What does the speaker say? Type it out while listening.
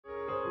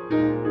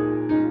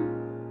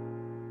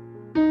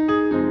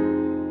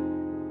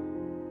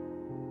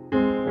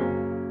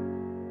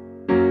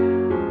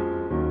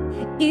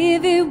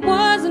If it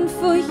wasn't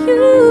for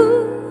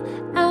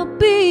you, I'll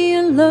be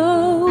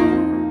alone.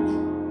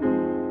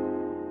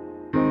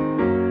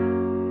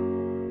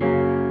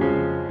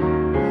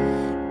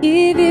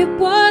 If it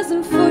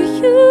wasn't for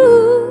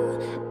you,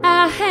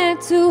 I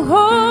had to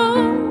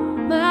hold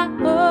my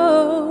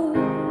own.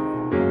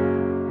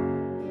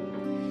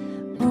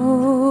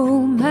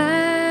 Oh,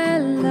 my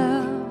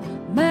love,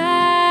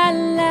 my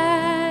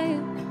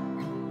life,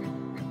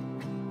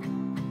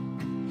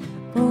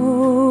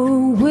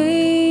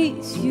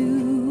 always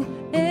you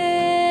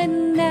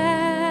and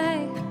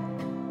I,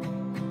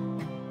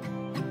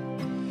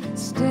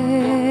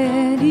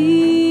 steady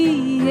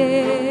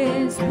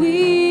as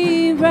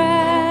we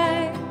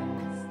rise.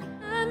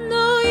 I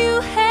know you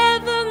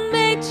haven't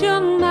made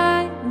your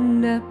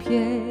mind up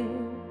yet,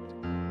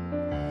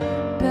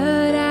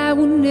 but I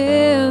will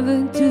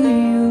never do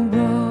you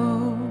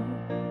wrong.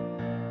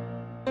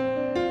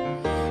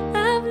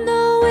 I've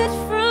known it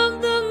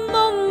from the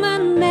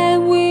moment that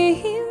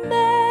we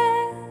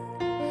met.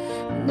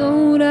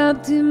 No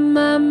doubt in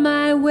my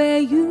mind where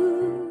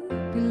you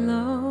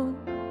belong.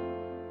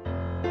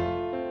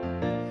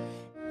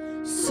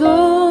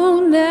 So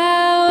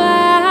now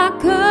I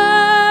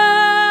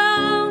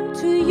come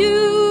to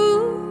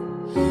you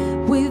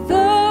with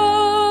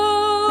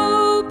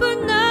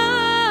open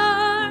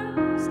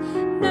arms,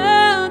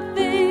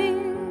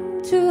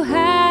 nothing to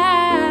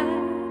hide.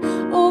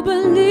 Oh,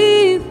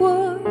 believe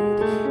what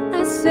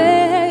I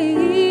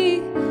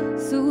say.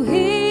 So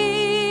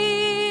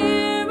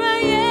here I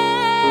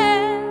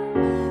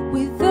am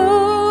with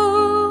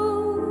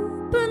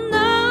open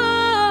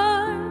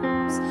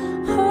arms,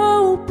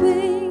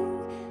 hoping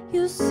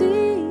you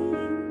see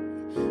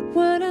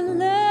what I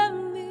love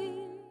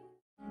me.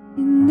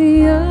 In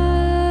the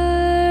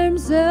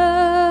arms of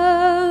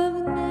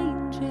an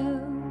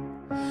angel,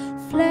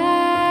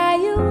 fly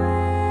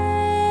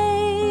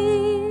away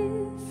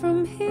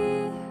from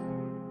here,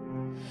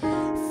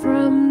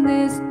 from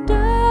this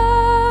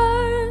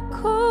dark,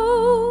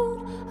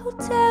 cold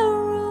hotel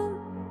room,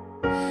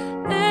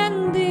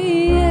 and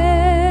the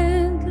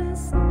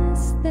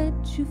endlessness that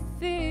you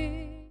feel.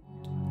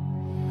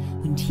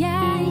 Und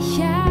ja,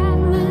 ich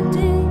atme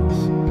dich,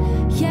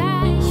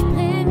 ja, ich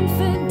brenn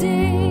für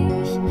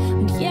dich,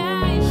 und ja,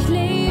 ich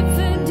lebe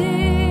für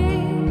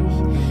dich,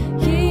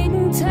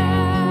 jeden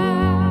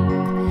Tag.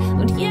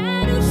 Und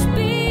ja, du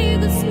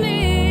spiegelst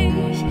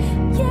mich,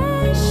 ja,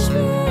 ich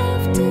schwör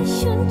auf dich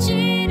und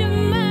jede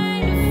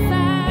meine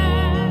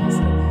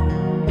Phase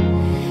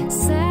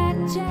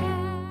sagt ja.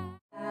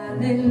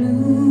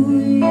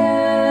 Halleluja,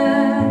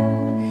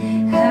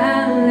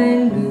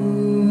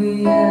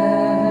 Halleluja,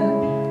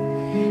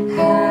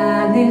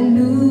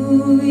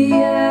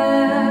 Halleluja.